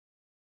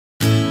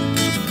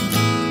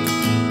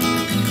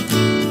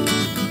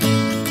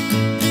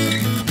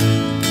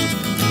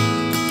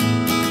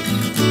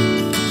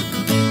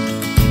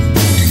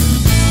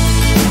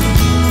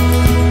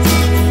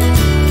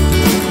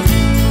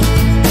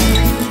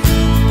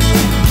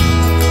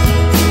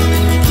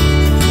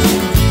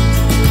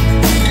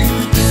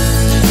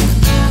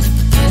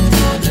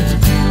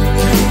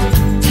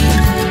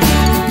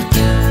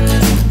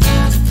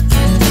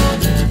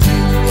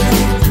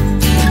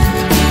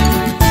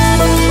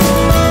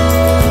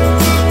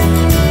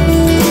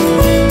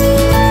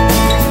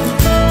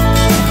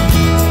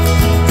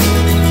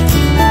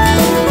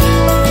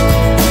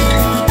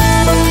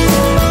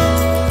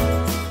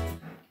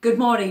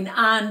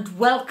and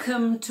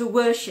welcome to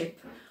worship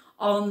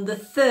on the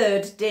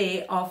third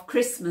day of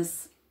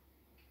Christmas.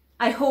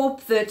 I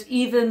hope that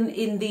even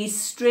in these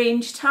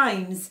strange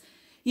times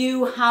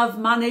you have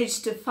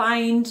managed to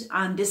find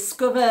and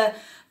discover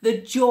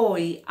the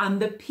joy and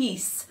the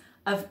peace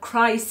of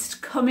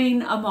Christ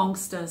coming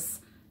amongst us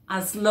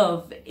as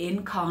love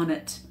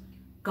incarnate,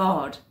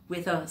 God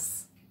with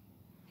us.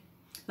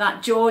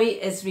 That joy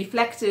is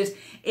reflected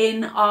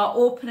in our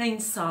opening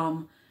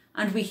psalm,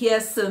 and we hear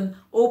some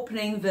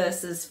opening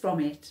verses from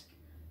it.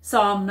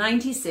 Psalm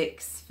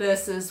 96,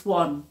 verses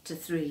 1 to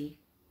 3.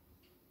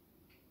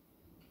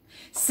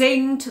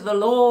 Sing to the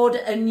Lord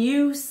a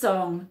new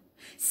song.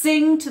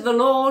 Sing to the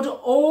Lord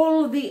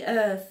all the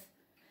earth.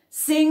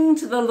 Sing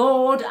to the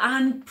Lord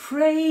and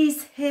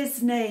praise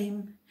his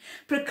name.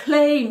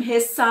 Proclaim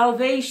his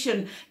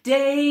salvation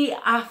day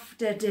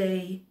after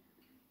day.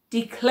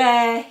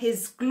 Declare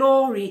his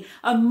glory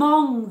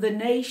among the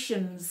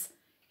nations,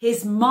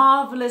 his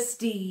marvellous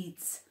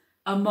deeds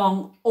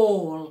among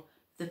all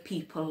the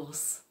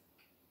peoples.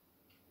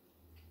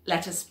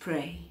 Let us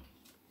pray.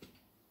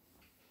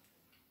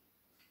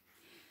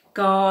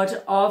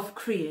 God of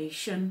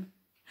creation,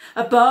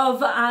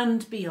 above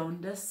and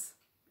beyond us,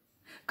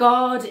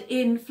 God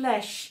in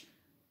flesh,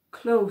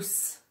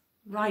 close,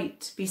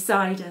 right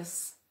beside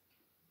us,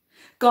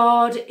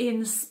 God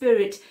in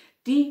spirit,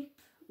 deep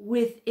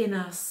within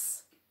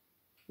us,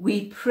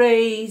 we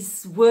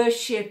praise,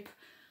 worship,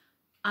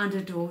 and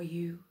adore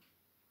you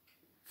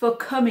for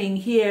coming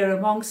here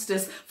amongst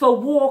us, for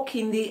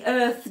walking the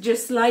earth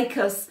just like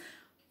us,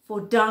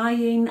 for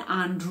dying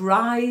and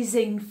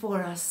rising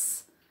for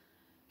us.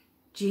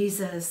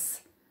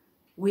 Jesus,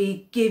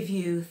 we give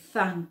you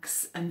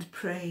thanks and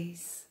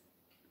praise.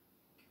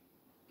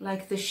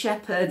 Like the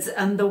shepherds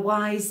and the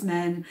wise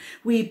men,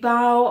 we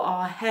bow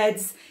our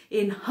heads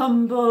in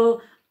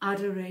humble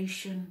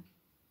adoration,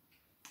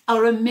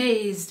 are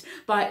amazed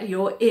by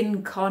your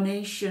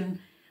incarnation,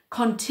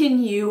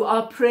 continue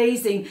our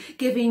praising,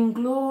 giving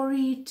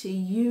glory to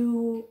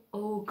you,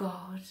 O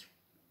God.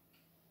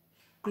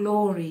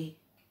 Glory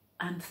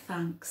and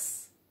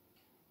thanks.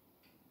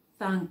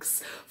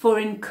 Thanks, for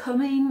in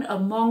coming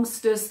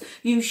amongst us,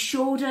 you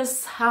showed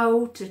us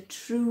how to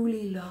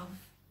truly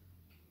love,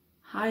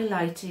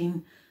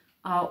 highlighting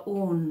our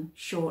own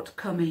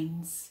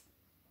shortcomings.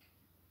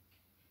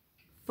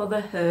 For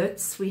the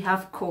hurts we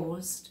have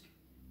caused,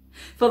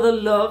 for the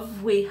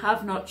love we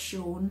have not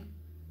shown,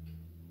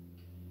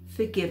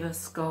 forgive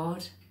us,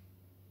 God,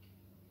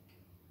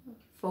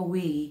 for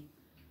we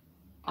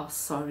are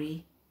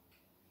sorry.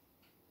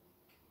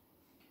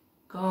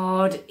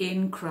 God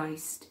in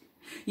Christ,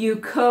 you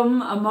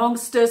come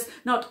amongst us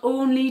not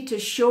only to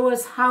show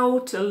us how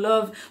to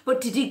love,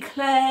 but to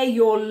declare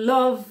your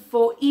love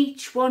for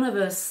each one of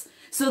us,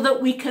 so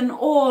that we can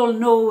all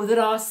know that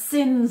our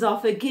sins are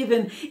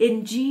forgiven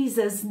in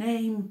Jesus'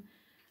 name,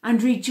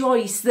 and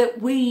rejoice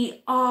that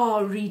we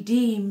are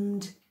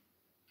redeemed.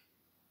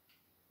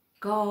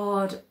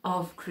 God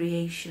of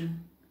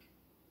creation,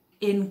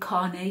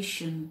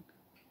 incarnation,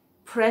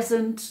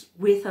 present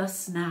with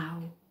us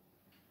now,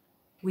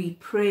 we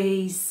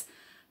praise,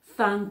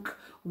 thank,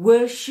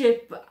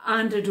 worship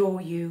and adore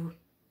you,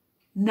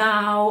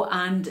 now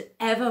and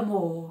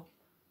evermore,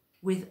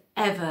 with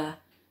ever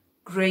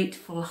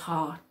grateful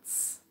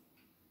hearts.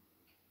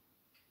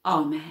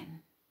 Amen.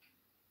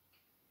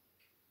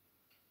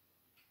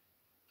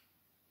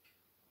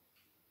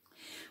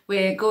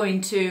 We're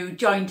going to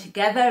join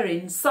together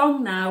in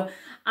song now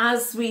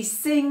as we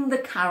sing the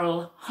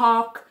carol,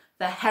 Hark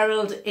the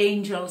Herald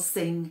Angels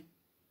Sing.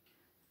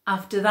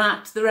 After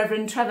that, the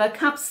Rev Trevor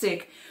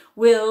Capstick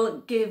will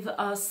give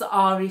us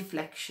our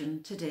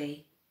reflection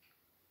today.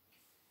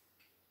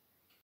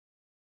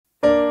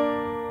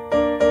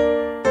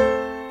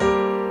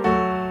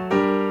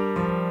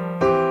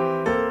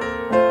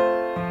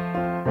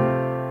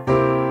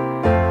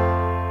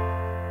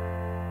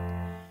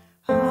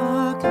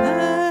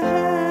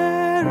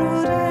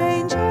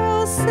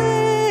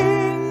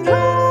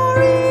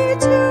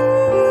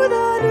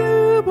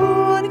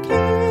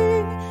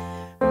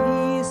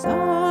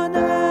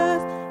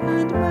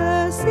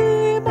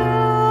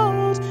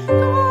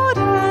 God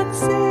and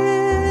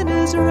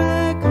sinners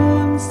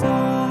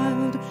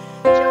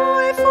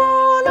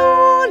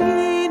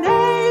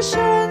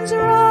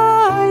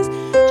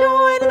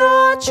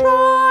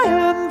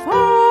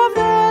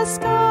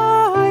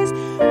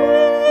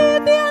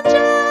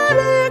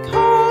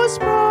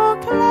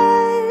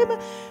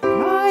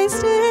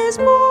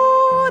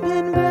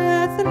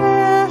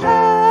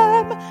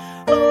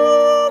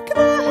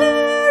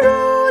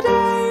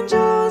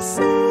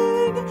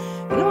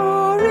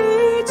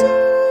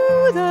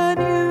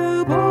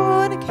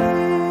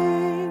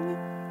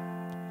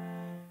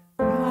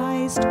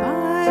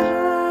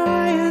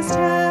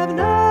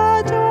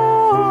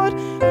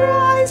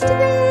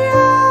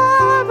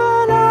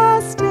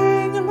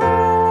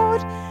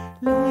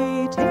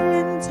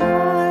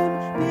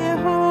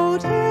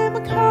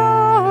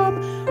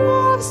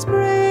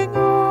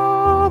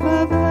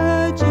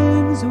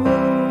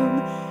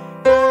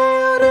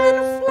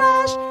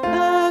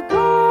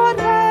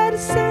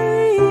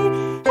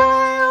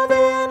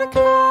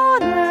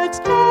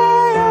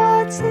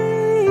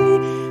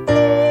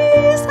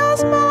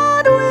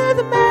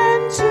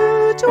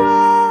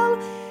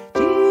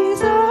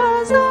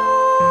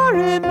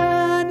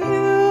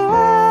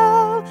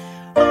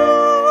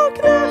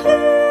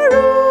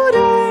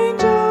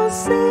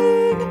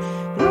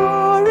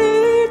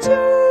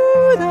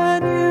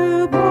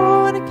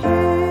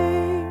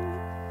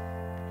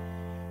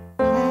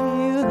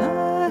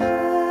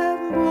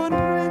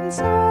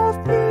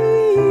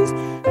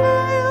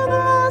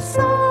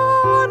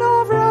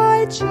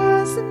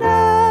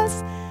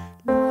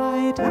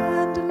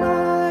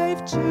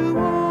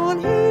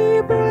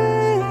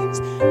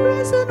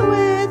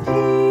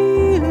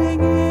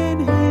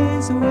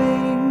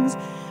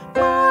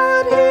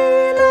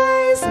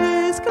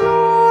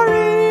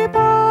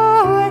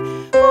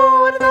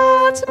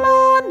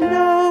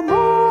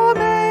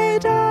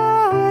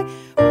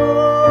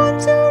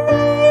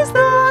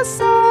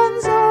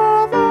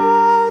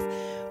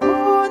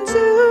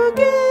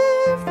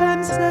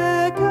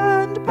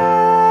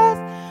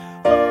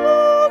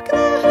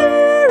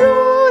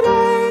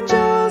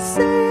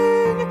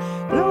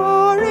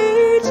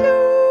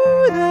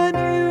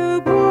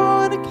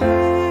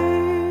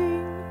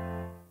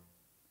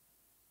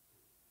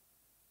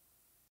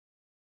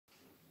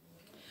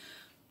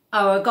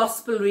Our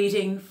Gospel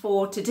reading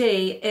for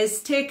today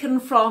is taken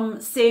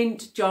from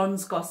St.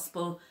 John's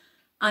Gospel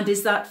and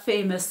is that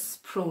famous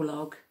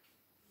prologue.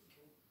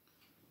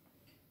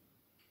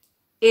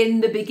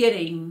 In the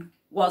beginning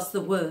was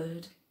the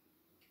Word,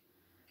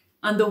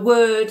 and the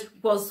Word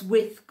was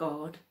with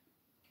God,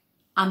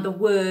 and the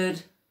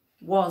Word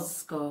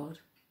was God.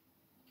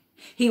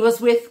 He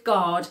was with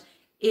God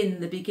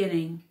in the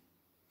beginning.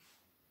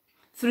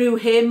 Through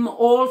him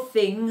all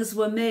things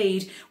were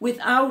made.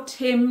 Without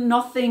him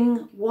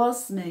nothing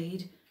was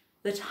made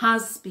that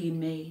has been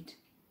made.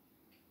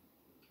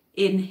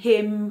 In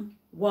him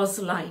was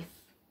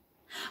life,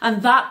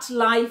 and that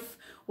life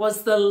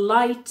was the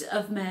light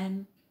of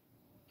men.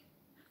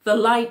 The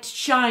light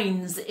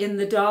shines in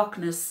the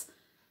darkness,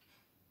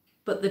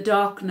 but the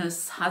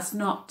darkness has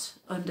not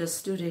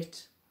understood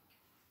it.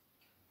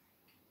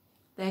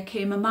 There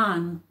came a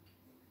man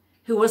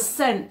who was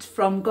sent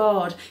from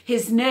God.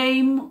 His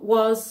name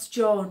was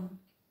John.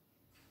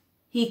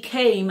 He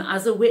came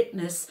as a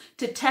witness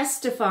to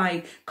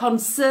testify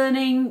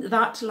concerning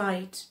that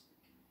light,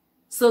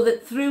 so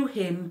that through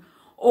him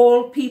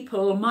all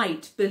people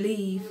might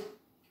believe.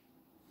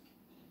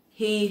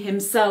 He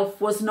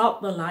himself was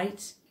not the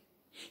light.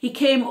 He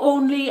came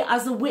only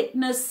as a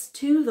witness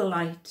to the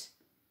light,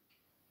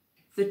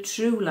 the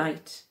true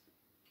light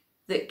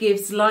that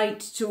gives light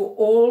to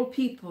all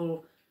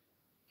people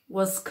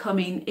was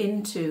coming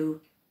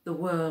into the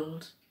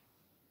world.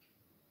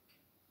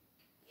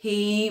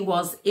 He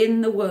was in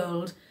the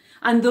world,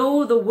 and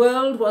though the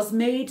world was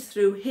made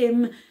through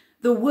him,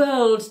 the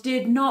world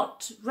did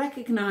not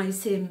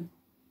recognize him.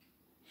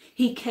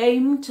 He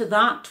came to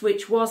that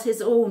which was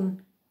his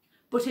own,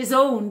 but his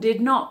own did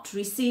not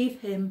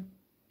receive him.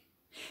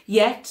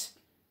 Yet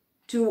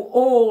to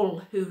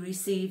all who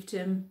received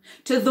him,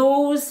 to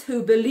those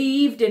who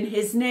believed in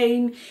his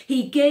name,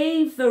 he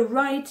gave the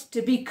right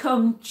to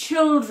become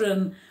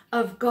children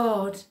of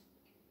God.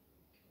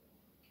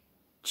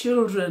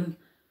 Children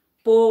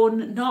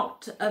born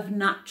not of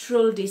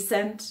natural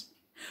descent,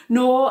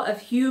 nor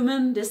of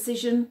human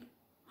decision,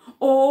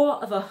 or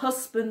of a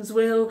husband's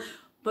will,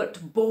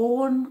 but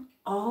born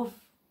of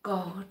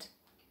God.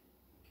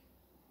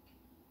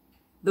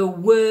 The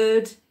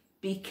Word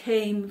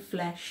became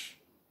flesh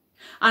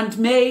and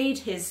made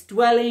his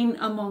dwelling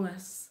among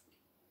us.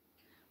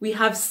 We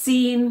have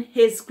seen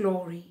his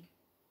glory,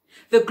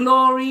 the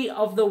glory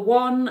of the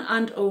one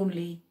and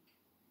only,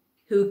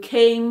 who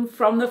came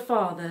from the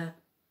Father,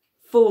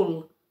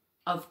 full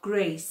of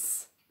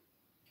grace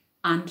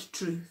and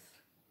truth.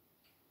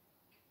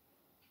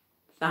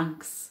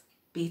 Thanks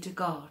be to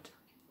God.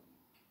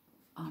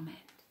 Amen.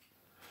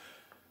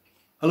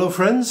 Hello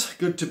friends,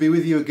 good to be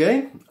with you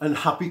again, and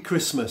happy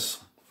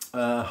Christmas.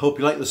 Hope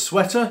you like the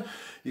sweater.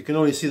 You can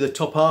only see the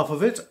top half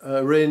of it,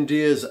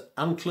 reindeer's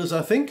antlers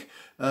I think,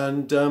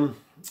 and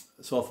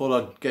so I thought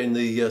I'd gain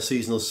the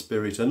seasonal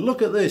spirit. And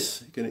look at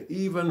this, you can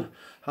even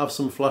have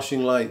some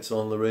flashing lights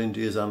on the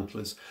reindeer's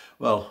antlers.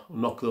 Well, I'll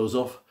knock those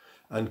off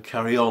and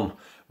carry on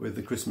with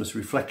the Christmas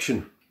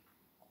reflection.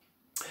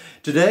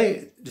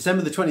 Today,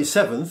 December the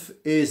 27th,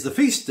 is the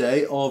feast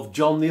day of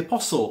John the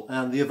Apostle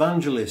and the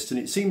Evangelist, and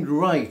it seemed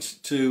right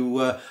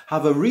to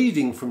have a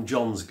reading from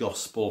John's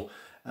Gospel.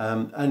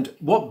 And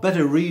what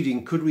better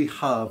reading could we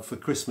have for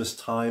Christmas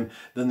time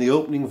than the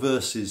opening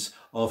verses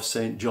of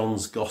St.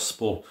 John's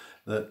Gospel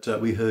that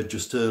we heard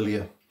just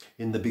earlier.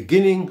 In the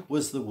beginning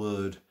was the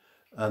Word,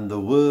 and the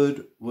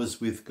Word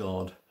was with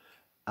God,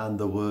 and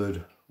the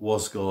Word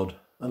was God.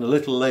 And a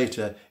little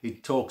later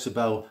it talks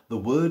about the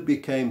Word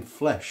became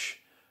flesh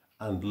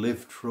and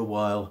lived for a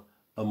while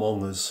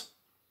among us.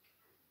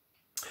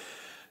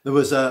 There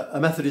was a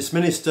Methodist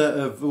minister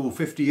of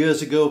 50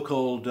 years ago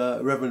called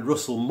Reverend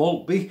Russell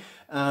Maltby,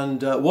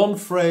 and one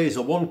phrase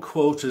or one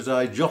quote that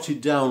I jotted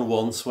down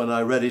once when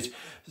I read it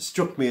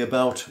struck me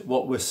about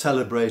what we're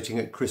celebrating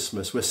at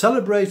Christmas. We're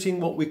celebrating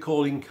what we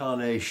call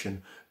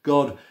incarnation,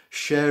 God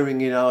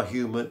sharing in our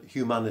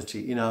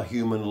humanity, in our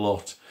human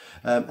lot.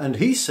 And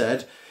he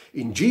said,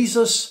 in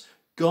Jesus,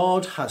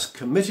 God has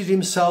committed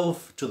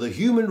himself to the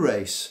human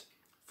race,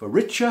 for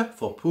richer,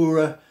 for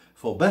poorer,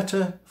 for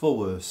better, for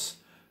worse,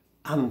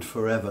 and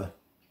forever.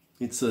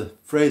 It's a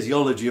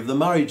phraseology of the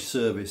marriage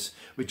service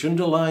which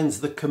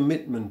underlines the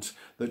commitment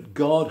that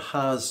God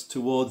has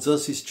towards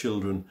us, his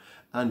children,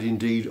 and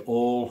indeed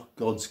all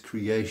God's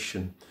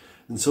creation.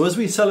 And so as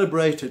we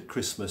celebrate at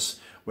Christmas,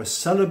 we're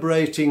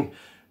celebrating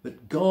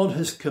that God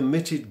has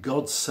committed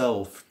God's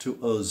self to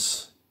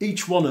us,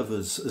 each one of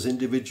us as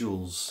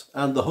individuals,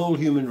 and the whole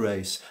human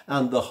race,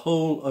 and the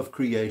whole of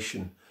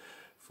creation,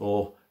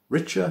 for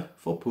richer,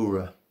 for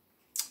poorer,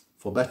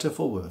 for better,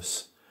 for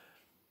worse,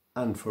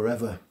 and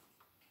forever.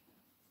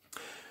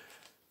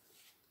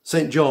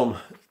 St. John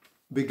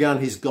began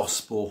his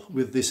gospel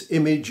with this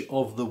image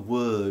of the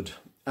Word.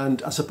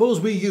 And I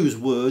suppose we use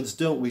words,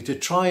 don't we, to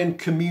try and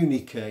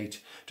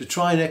communicate, to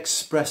try and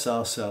express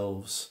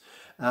ourselves.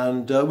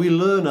 And we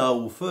learn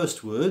our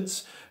first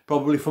words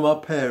probably from our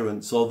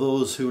parents or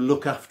those who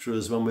look after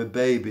us when we're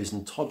babies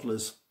and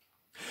toddlers.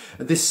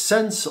 This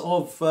sense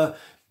of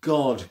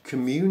God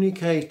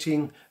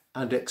communicating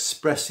and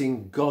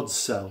expressing God's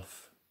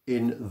self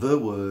in the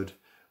Word,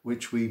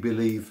 which we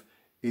believe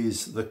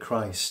is the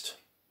Christ.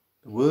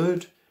 The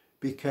Word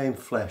became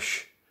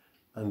flesh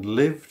and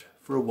lived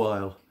for a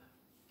while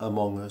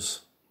among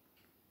us.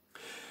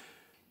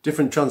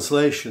 Different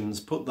translations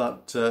put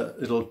that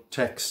little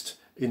text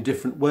in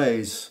different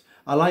ways.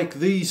 I like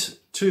these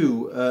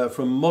two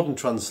from modern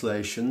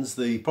translations.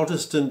 The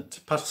Protestant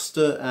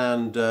pastor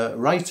and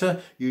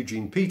writer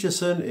Eugene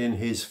Peterson, in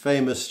his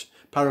famous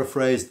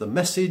paraphrase, The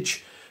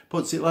Message,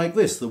 puts it like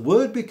this: the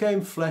Word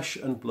became flesh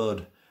and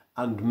blood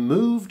and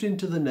moved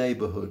into the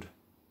neighbourhood.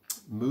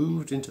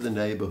 Moved into the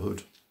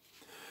neighbourhood.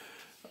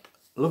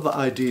 I love that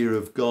idea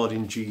of God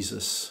in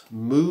Jesus,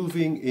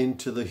 moving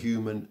into the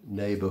human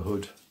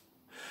neighbourhood.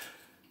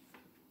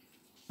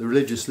 The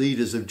religious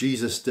leaders of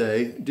Jesus'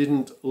 day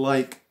didn't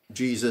like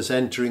Jesus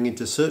entering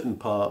into certain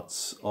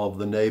parts of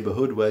the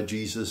neighbourhood where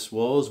Jesus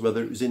was,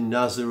 whether it was in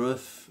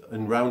Nazareth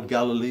and round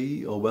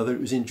Galilee or whether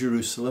it was in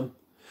Jerusalem.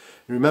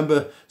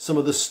 Remember some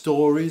of the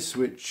stories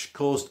which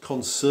caused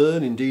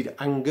concern, indeed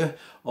anger,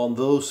 on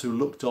those who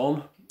looked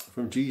on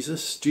from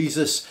Jesus.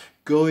 Jesus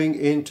going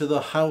into the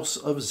house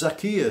of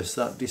Zacchaeus,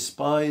 that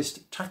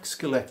despised tax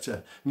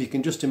collector. And you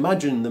can just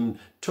imagine them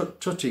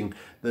tut-tutting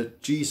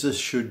that Jesus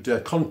should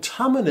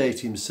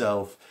contaminate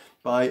himself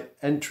by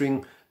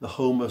entering the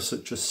home of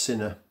such a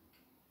sinner.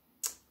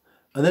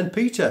 And then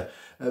Peter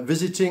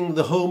visiting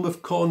the home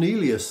of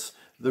Cornelius,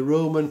 the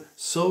Roman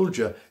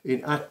soldier,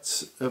 in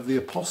Acts of the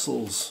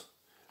Apostles.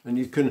 And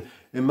you can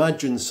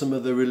imagine some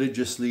of the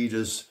religious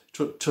leaders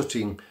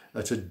tut-tutting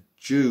at a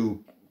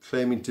Jew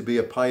claiming to be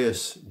a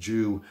pious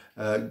Jew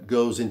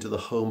goes into the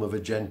home of a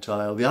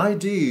Gentile. The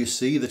idea, you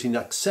see, that in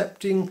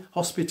accepting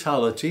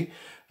hospitality,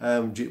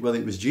 whether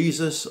it was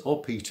Jesus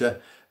or Peter,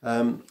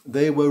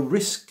 they were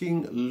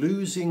risking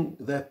losing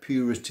their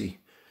purity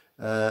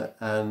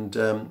and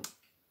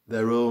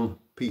their own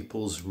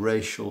people's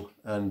racial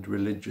and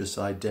religious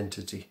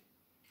identity.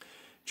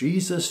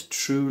 Jesus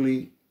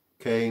truly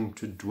came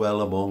to dwell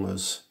among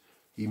us.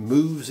 He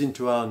moves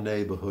into our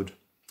neighbourhood.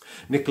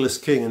 Nicholas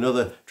King,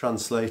 another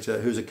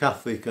translator who's a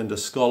Catholic and a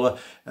scholar,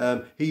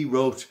 he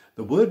wrote,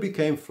 "The Word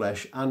became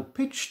flesh and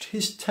pitched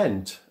his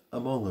tent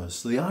among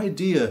us." The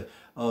idea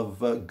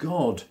of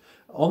God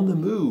on the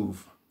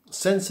move,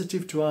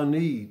 sensitive to our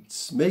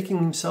needs, making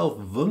himself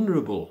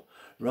vulnerable,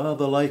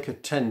 rather like a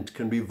tent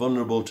can be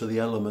vulnerable to the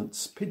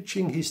elements,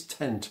 pitching his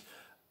tent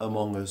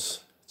among us.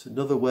 It's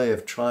another way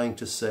of trying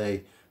to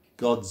say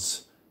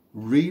God's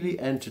really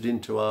entered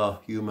into our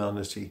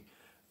humanity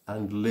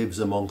and lives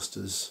amongst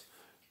us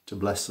to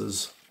bless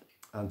us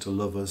and to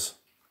love us.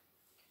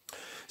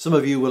 Some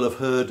of you will have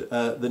heard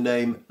the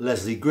name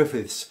Leslie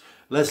Griffiths.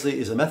 Leslie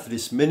is a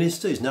Methodist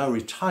minister. He's now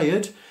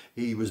retired.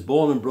 He was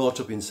born and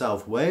brought up in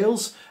South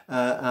Wales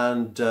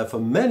and for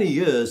many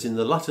years, in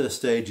the latter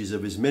stages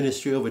of his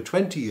ministry, over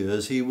 20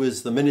 years, he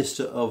was the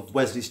minister of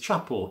Wesley's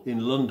Chapel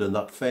in London,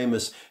 that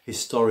famous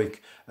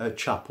historic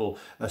chapel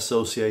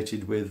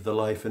associated with the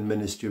life and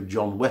ministry of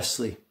John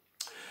Wesley.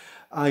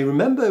 I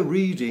remember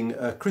reading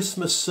a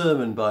Christmas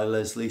sermon by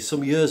Leslie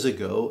some years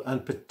ago,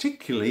 and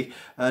particularly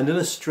an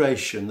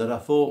illustration that I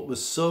thought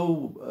was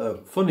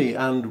so funny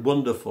and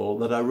wonderful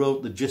that I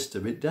wrote the gist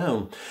of it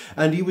down.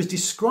 And he was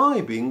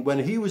describing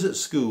when he was at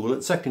school,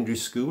 at secondary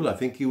school. I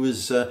think he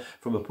was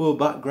from a poor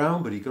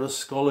background, but he got a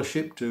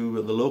scholarship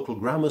to the local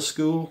grammar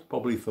school,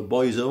 probably for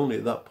boys only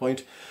at that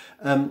point.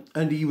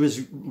 And he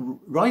was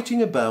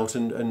writing about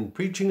and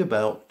preaching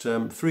about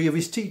three of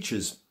his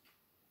teachers.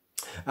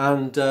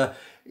 And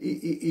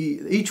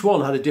each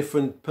one had a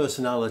different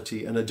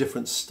personality and a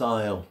different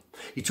style.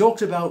 He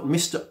talked about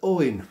Mr.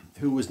 Owen,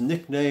 who was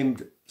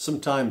nicknamed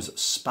sometimes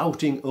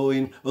Spouting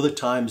Owen, other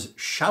times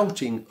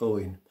Shouting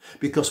Owen,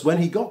 because when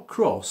he got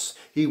cross,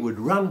 he would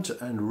rant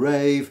and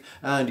rave,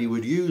 and he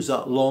would use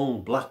that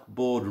long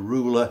blackboard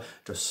ruler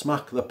to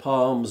smack the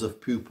palms of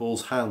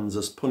pupils' hands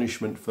as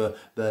punishment for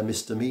their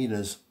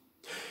misdemeanours.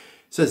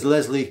 Says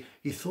Leslie,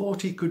 he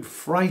thought he could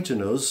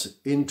frighten us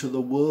into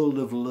the world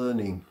of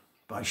learning.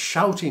 By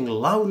shouting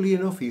loudly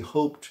enough, he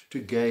hoped to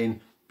gain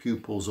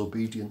pupils'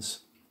 obedience.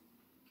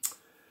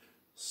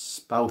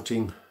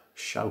 Spouting,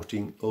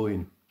 shouting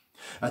Owen.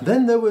 And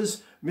then there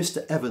was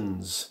Mr.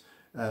 Evans,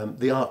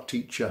 the art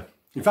teacher.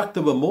 In fact,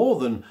 there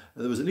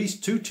was at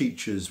least two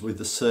teachers with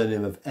the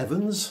surname of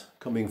Evans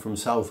coming from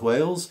South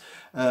Wales.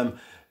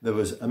 There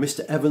was a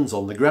Mr. Evans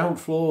on the ground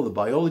floor, the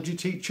biology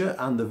teacher,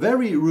 and the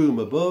very room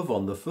above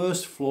on the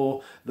first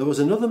floor, there was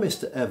another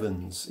Mr.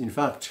 Evans. In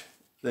fact,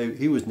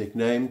 he was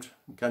nicknamed,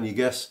 can you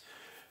guess,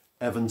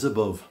 Evans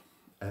above.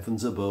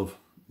 Evans above.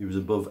 He was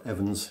above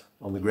Evans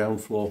on the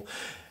ground floor.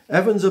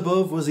 Evans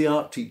above was the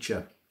art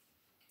teacher.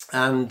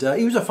 And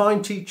he was a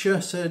fine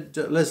teacher, said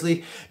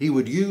Leslie. He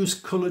would use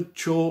coloured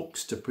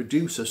chalks to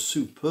produce a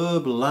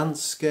superb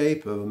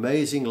landscape of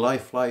amazing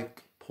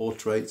lifelike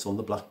portraits on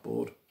the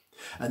blackboard.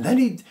 And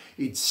then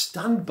he'd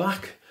stand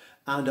back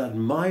and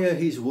admire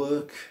his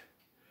work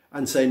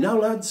and say, "Now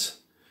lads,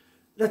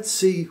 let's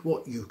see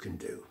what you can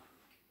do."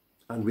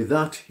 And with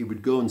that, he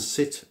would go and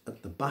sit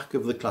at the back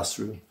of the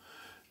classroom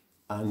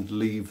and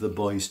leave the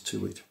boys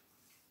to it.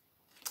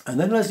 And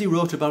then Leslie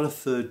wrote about a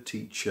third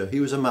teacher. He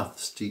was a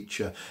maths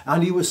teacher,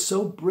 and he was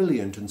so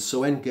brilliant and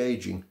so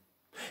engaging.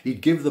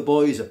 He'd give the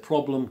boys a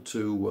problem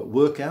to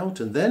work out,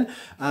 and then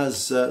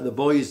as the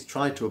boys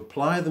tried to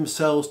apply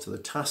themselves to the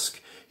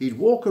task, he'd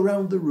walk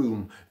around the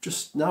room,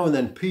 just now and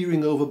then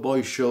peering over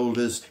boys'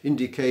 shoulders,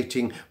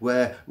 indicating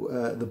where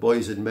the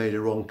boys had made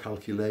a wrong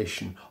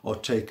calculation or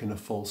taken a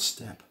false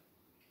step.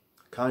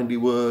 A kindly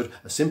word,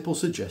 a simple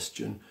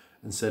suggestion,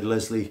 and said,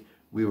 Leslie,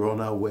 we were on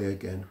our way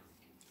again.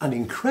 And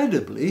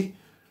incredibly,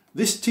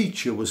 this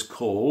teacher was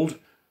called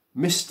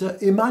Mr.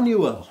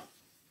 Emmanuel.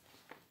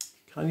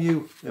 Can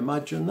you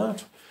imagine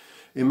that?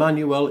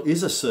 Emmanuel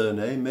is a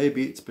surname,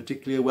 maybe it's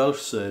particularly a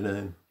Welsh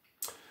surname.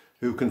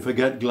 Who can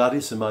forget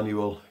Gladys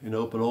Emmanuel in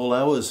Open All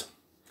Hours?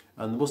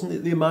 And wasn't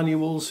it the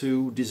Emmanuels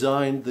who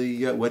designed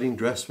the wedding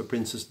dress for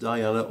Princess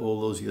Diana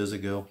all those years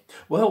ago?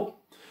 Well,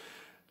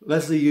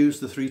 Leslie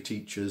used the three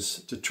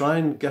teachers to try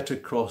and get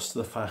across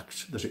the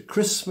fact that at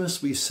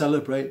Christmas we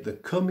celebrate the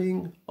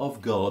coming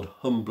of God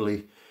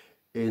humbly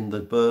in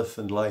the birth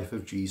and life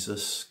of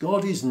Jesus.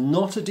 God is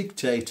not a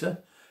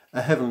dictator,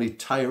 a heavenly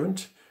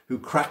tyrant who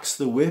cracks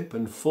the whip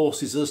and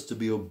forces us to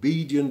be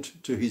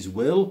obedient to his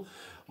will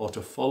or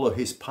to follow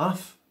his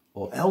path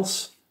or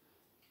else.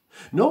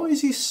 Nor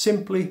is he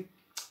simply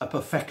a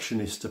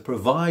perfectionist, a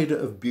provider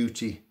of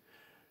beauty,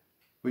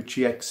 which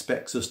he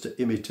expects us to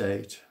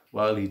imitate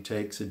while he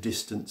takes a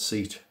distant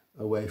seat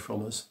away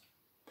from us.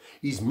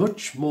 He's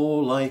much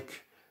more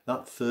like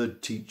that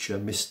third teacher,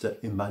 Mr.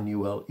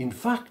 Emmanuel. In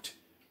fact,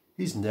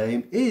 his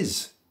name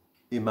is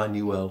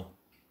Emmanuel.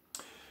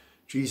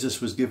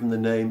 Jesus was given the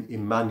name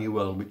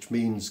Emmanuel, which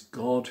means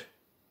God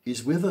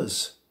is with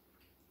us,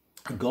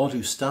 a God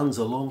who stands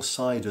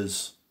alongside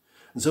us.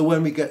 And so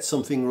when we get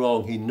something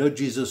wrong, he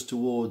nudges us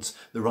towards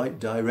the right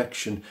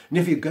direction. And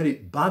if you get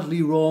it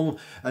badly wrong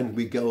and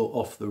we go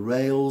off the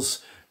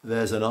rails,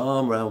 there's an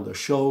arm round the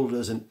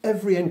shoulders and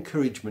every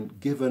encouragement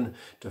given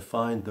to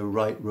find the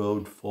right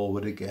road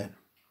forward again.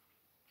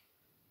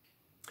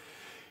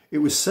 It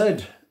was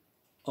said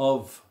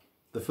of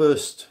the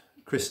first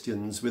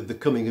Christians with the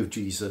coming of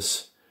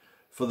Jesus,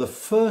 for the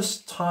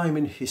first time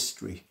in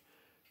history,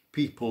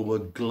 people were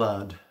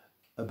glad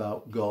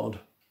about God.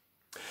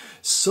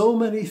 So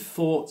many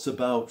thoughts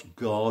about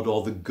God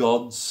or the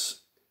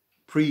gods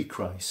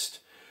pre-Christ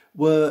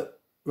were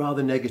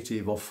rather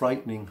negative or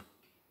frightening.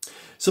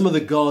 Some of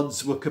the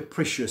gods were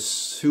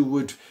capricious, who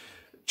would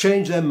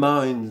change their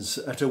minds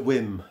at a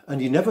whim,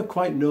 and you never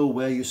quite know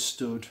where you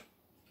stood.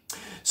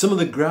 Some of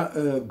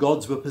the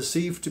gods were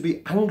perceived to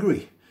be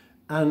angry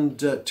and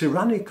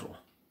tyrannical.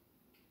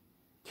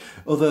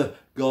 Other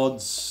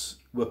gods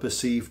were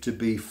perceived to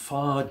be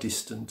far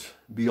distant,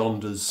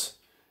 beyond us,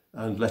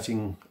 and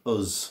letting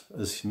us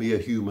as mere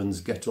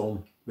humans get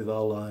on with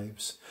our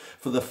lives.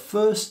 For the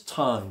first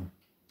time,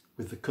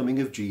 with the coming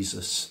of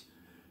Jesus,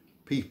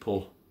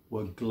 people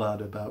were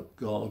glad about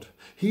God.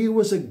 He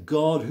was a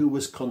God who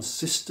was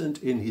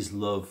consistent in his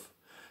love,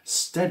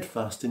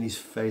 steadfast in his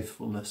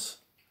faithfulness,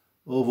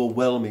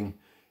 overwhelming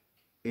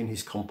in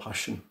his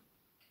compassion.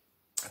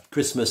 At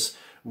Christmas,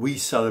 we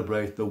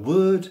celebrate the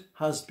Word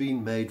has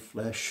been made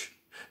flesh.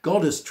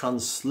 God has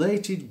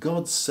translated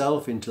God's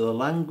self into the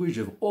language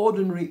of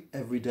ordinary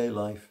everyday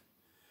life.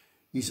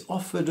 He's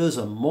offered us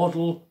a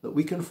model that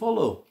we can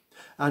follow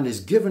and has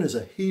given us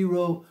a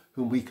hero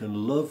whom we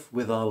can love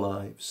with our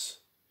lives.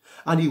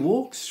 And he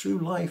walks through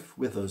life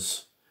with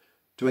us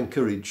to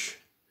encourage,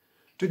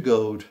 to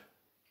goad,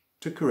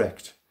 to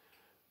correct,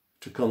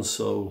 to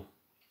console,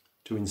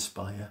 to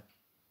inspire.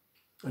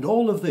 And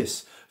all of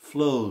this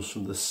flows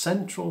from the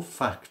central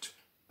fact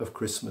of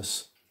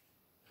Christmas.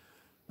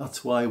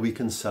 That's why we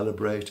can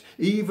celebrate,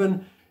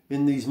 even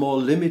in these more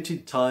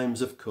limited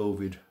times of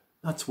COVID.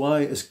 That's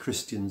why, as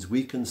Christians,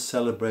 we can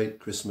celebrate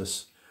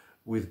Christmas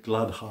with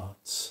glad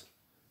hearts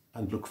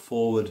and look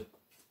forward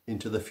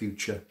into the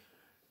future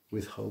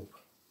with hope.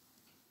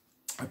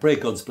 I pray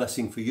God's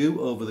blessing for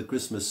you over the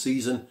Christmas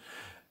season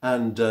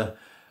and a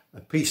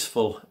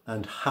peaceful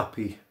and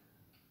happy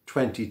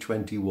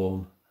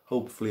 2021.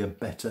 Hopefully a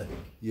better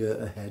year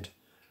ahead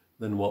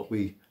than what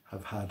we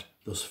have had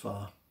thus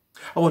far.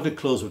 I want to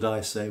close what I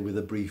say with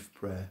a brief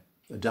prayer,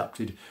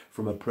 adapted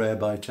from a prayer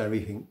by Terry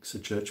Hinks, a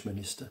church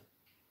minister.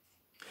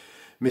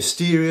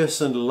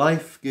 Mysterious and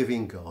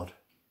life-giving God,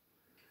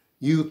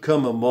 you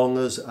come among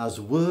us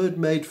as Word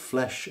made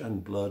flesh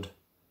and blood,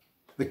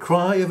 the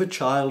cry of a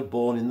child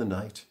born in the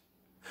night,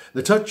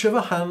 the touch of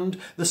a hand,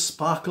 the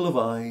sparkle of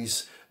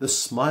eyes, the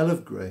smile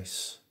of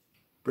grace,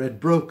 bread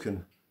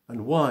broken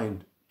and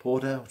wine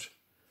poured out,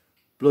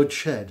 blood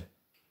shed,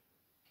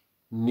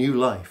 new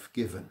life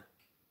given.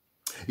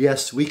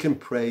 Yes, we can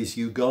praise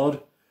you,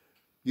 God,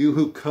 you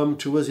who come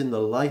to us in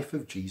the life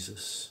of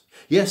Jesus.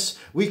 Yes,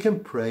 we can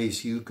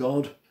praise you,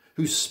 God,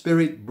 whose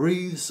Spirit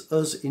breathes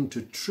us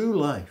into true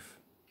life.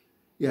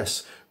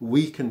 Yes,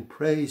 we can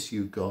praise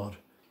you, God,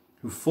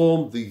 who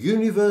formed the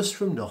universe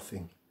from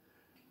nothing,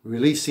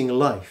 releasing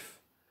life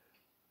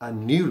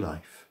and new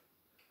life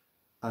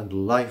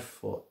and life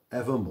for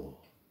evermore.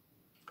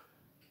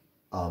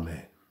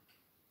 Amen.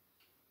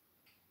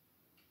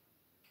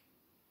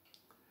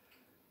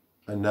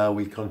 And now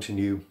we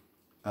continue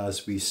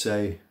as we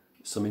say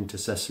some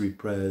intercessory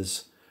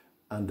prayers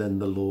and then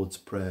the Lord's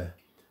Prayer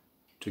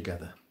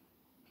together.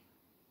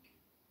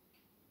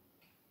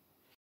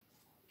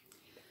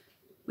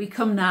 We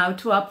come now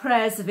to our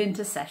prayers of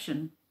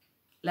intercession.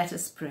 Let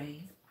us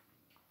pray.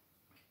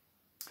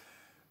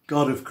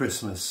 God of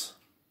Christmas,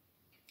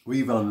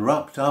 we've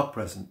unwrapped our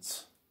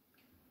presents.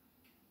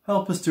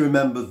 Help us to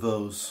remember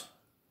those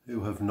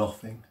who have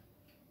nothing.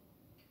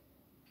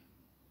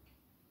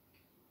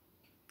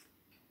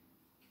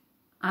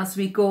 As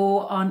we go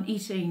on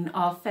eating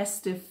our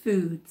festive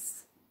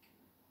foods,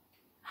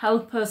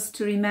 help us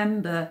to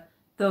remember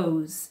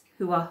those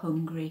who are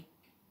hungry.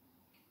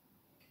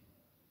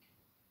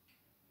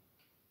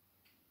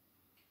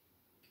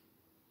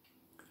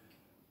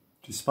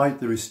 Despite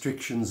the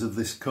restrictions of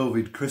this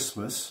COVID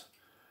Christmas,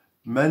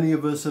 many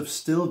of us have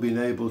still been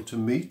able to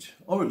meet,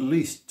 or at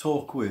least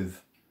talk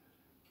with,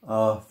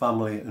 our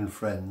family and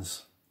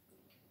friends.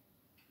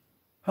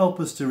 Help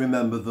us to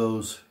remember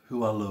those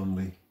who are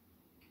lonely.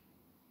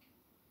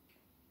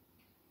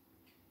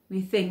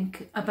 We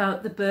think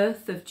about the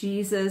birth of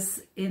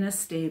Jesus in a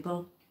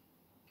stable.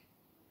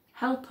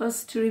 Help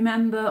us to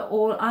remember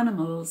all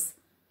animals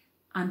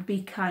and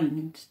be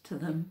kind to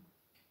them.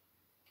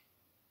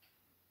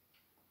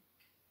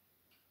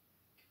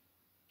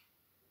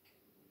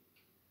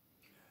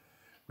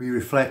 We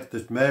reflect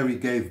that Mary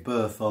gave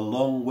birth a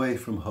long way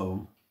from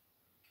home.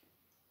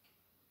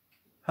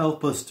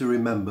 Help us to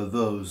remember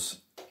those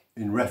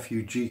in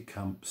refugee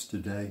camps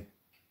today.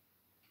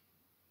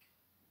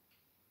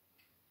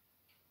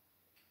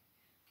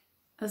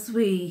 As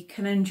we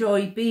can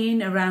enjoy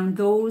being around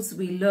those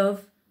we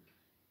love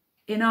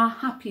in our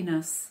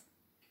happiness,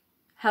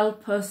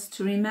 help us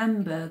to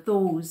remember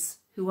those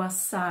who are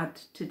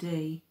sad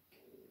today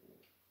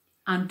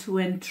and to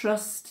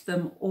entrust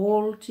them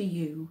all to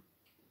you.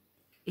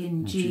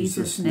 In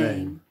Jesus'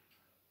 name,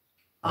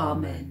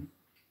 Amen.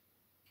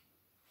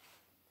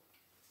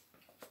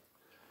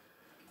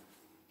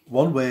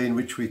 One way in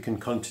which we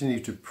can continue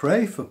to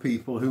pray for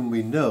people whom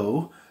we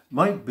know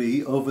might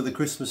be over the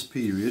Christmas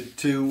period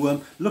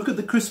to look at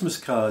the Christmas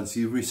cards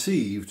you've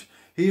received.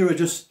 Here are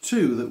just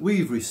two that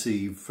we've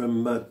received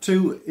from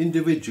two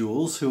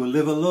individuals who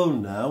live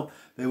alone now.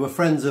 They were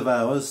friends of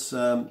ours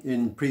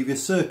in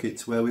previous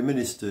circuits where we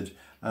ministered,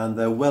 and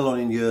they're well on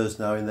in years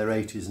now, in their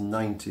 80s and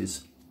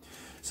 90s.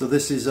 So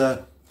this is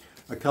a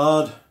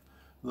card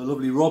with a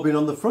lovely robin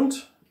on the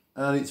front,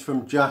 and it's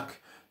from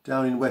Jack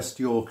down in West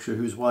Yorkshire,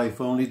 whose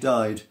wife only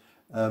died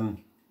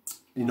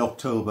in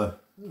October,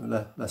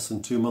 less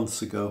than 2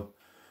 months ago.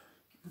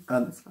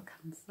 And for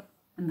cancer.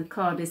 And the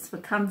card is for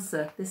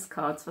cancer. This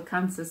card's for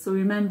cancer. So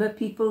remember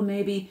people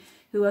maybe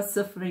who are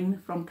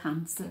suffering from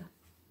cancer.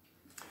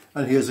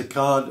 And here's a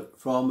card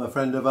from a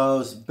friend of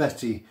ours,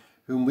 Betty,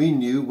 whom we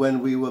knew when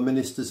we were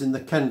ministers in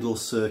the Kendal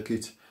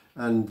circuit.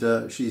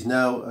 And she's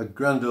now a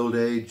grand old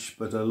age,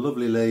 but a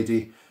lovely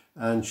lady.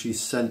 And she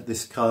sent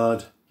this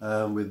card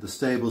with the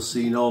stable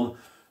scene on.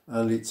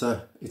 And it's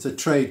a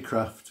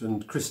Tradecraft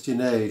and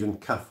Christian Aid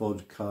and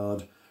CAFOD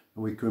card.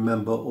 And we can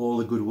remember all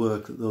the good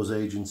work that those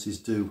agencies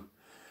do.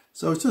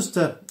 So it's just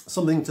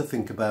something to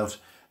think about,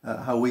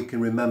 how we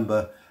can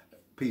remember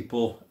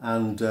people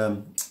and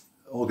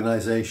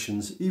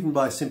organisations, even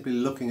by simply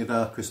looking at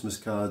our Christmas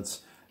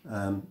cards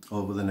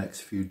over the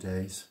next few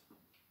days.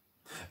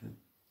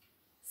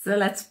 So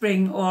let's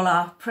bring all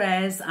our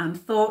prayers and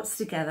thoughts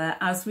together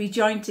as we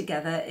join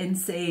together in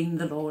saying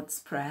the Lord's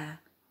Prayer.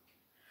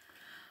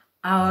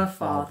 Our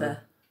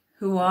Father,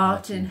 who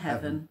art in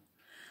heaven,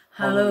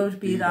 hallowed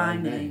be thy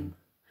name.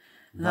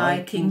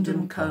 Thy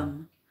kingdom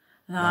come,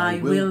 thy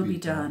will be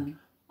done,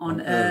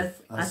 on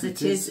earth as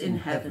it is in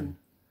heaven.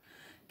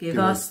 Give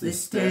us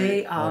this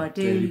day our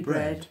daily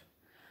bread,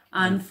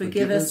 and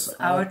forgive us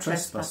our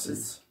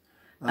trespasses,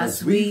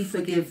 as we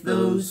forgive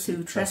those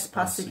who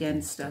trespass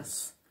against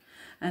us.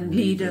 And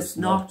lead us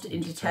not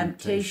into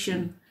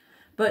temptation,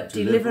 but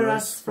deliver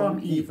us from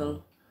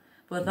evil.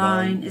 For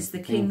thine is the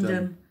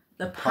kingdom,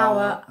 the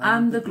power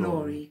and the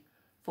glory,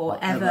 for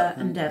ever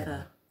and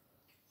ever.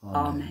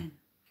 Amen.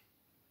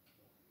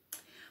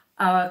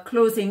 Our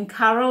closing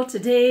carol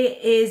today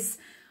is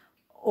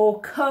O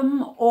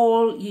Come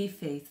All Ye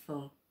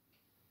Faithful.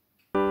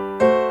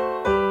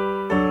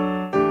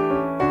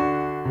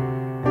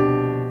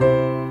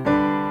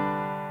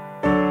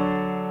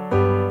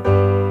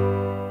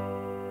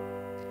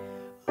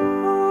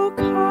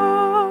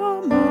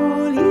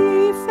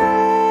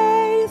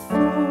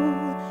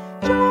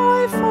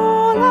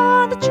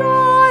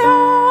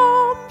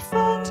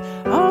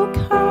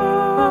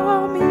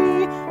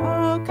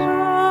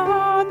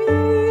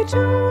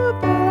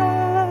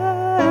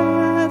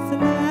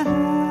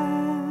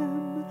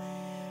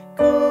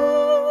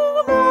 Go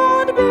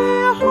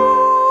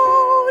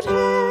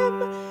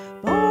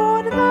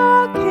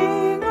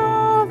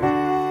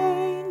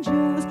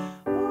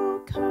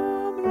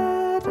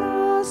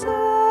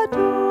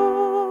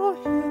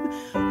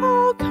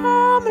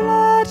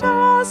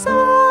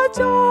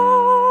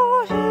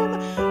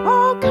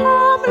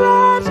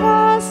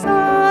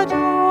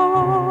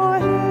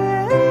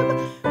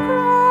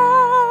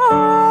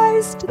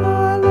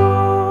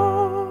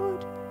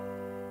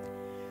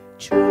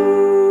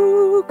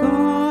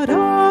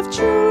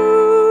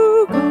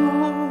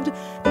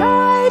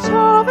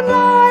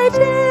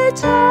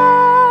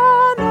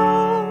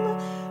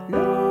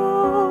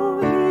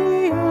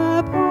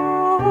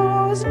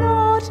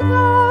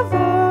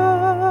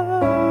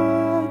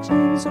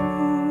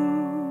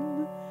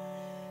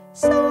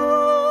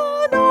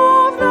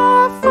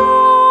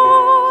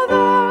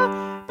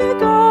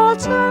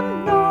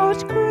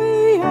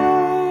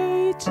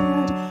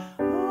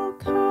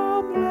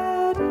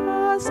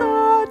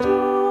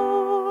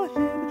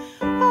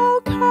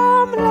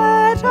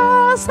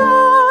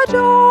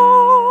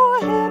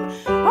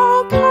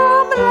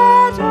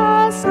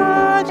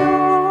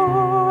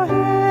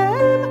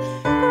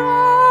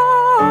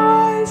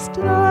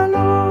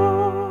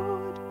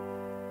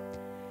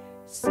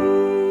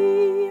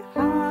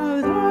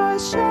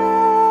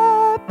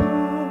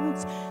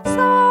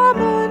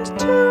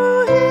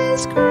to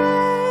his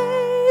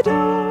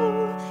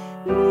cradle,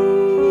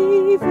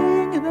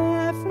 leaving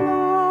their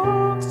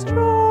flocks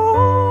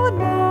draw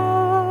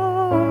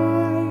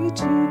nigh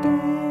to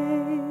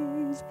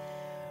gaze.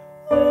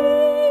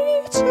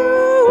 We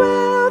too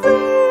will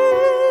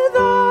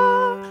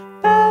thither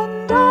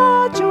bend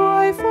our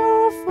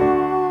joyful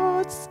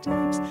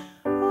footsteps.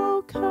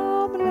 Oh,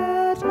 come,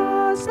 let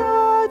us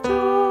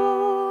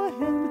adore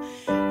him.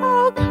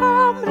 Oh,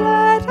 come,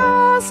 let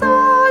us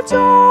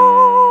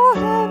adore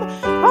him.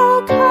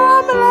 Oh,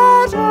 come,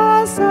 let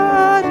us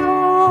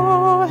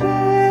adore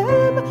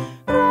him,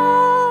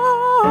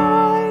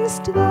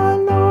 Christ the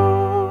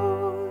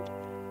Lord.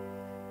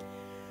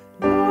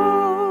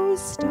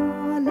 Those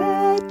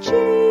starlit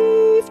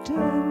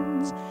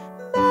chieftains,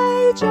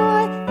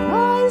 Magi,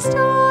 Christ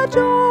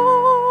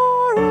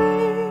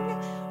adoring,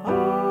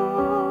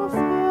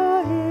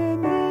 offer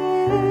him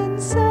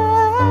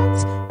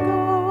incense,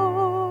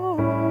 gold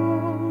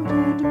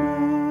and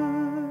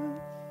myrrh.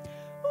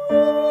 We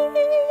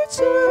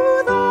to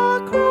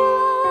the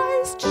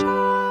Christ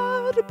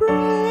should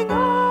bring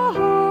our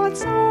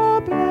hearts'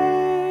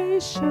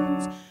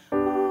 oblations.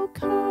 Oh,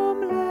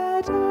 come,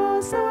 let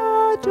us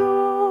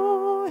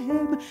adore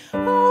him.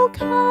 Oh,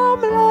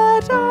 come,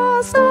 let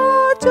us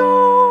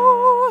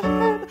adore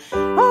him.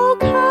 Oh,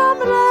 come,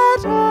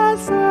 let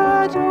us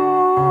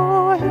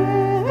adore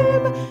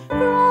him,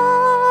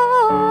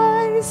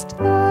 Christ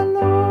the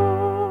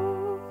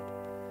Lord.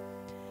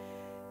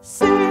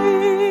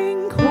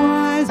 Sing,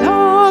 choirs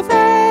of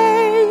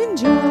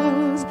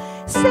angels,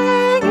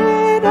 sing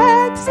in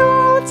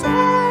exaltation,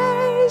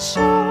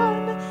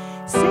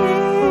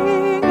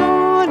 sing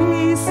all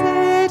ye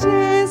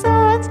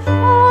citizens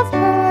of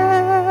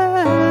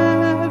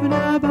heaven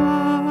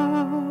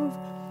above.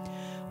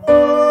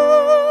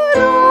 Word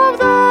of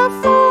the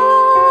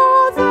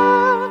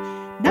Father,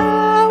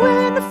 now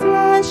in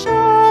flesh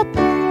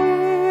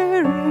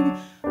appearing.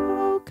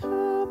 Oh,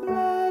 come,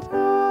 let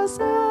us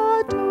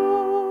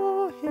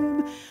adore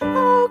him.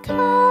 Oh,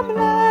 come,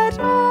 let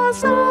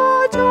us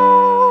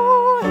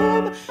adore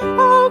him.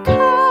 Oh,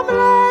 come,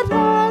 let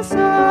us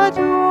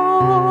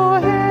adore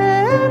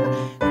him,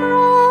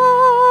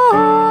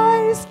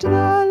 Christ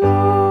the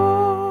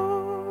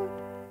Lord.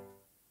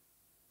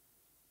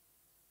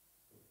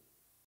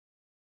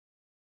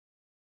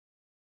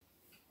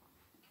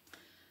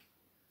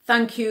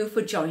 Thank you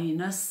for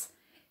joining us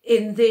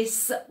in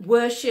this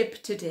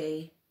worship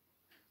today.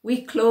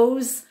 We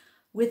close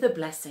with a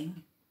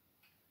blessing.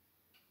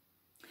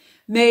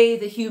 May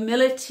the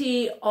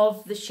humility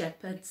of the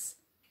shepherds,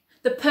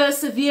 the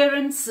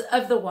perseverance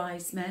of the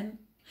wise men,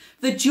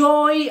 the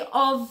joy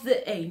of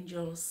the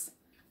angels,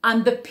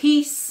 and the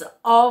peace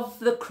of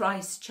the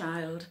Christ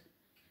child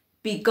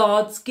be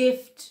God's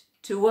gift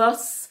to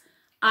us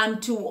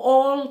and to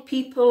all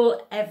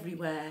people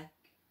everywhere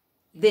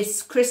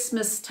this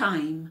Christmas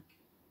time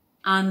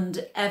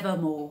and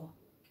evermore.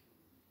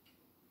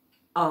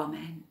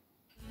 Amen.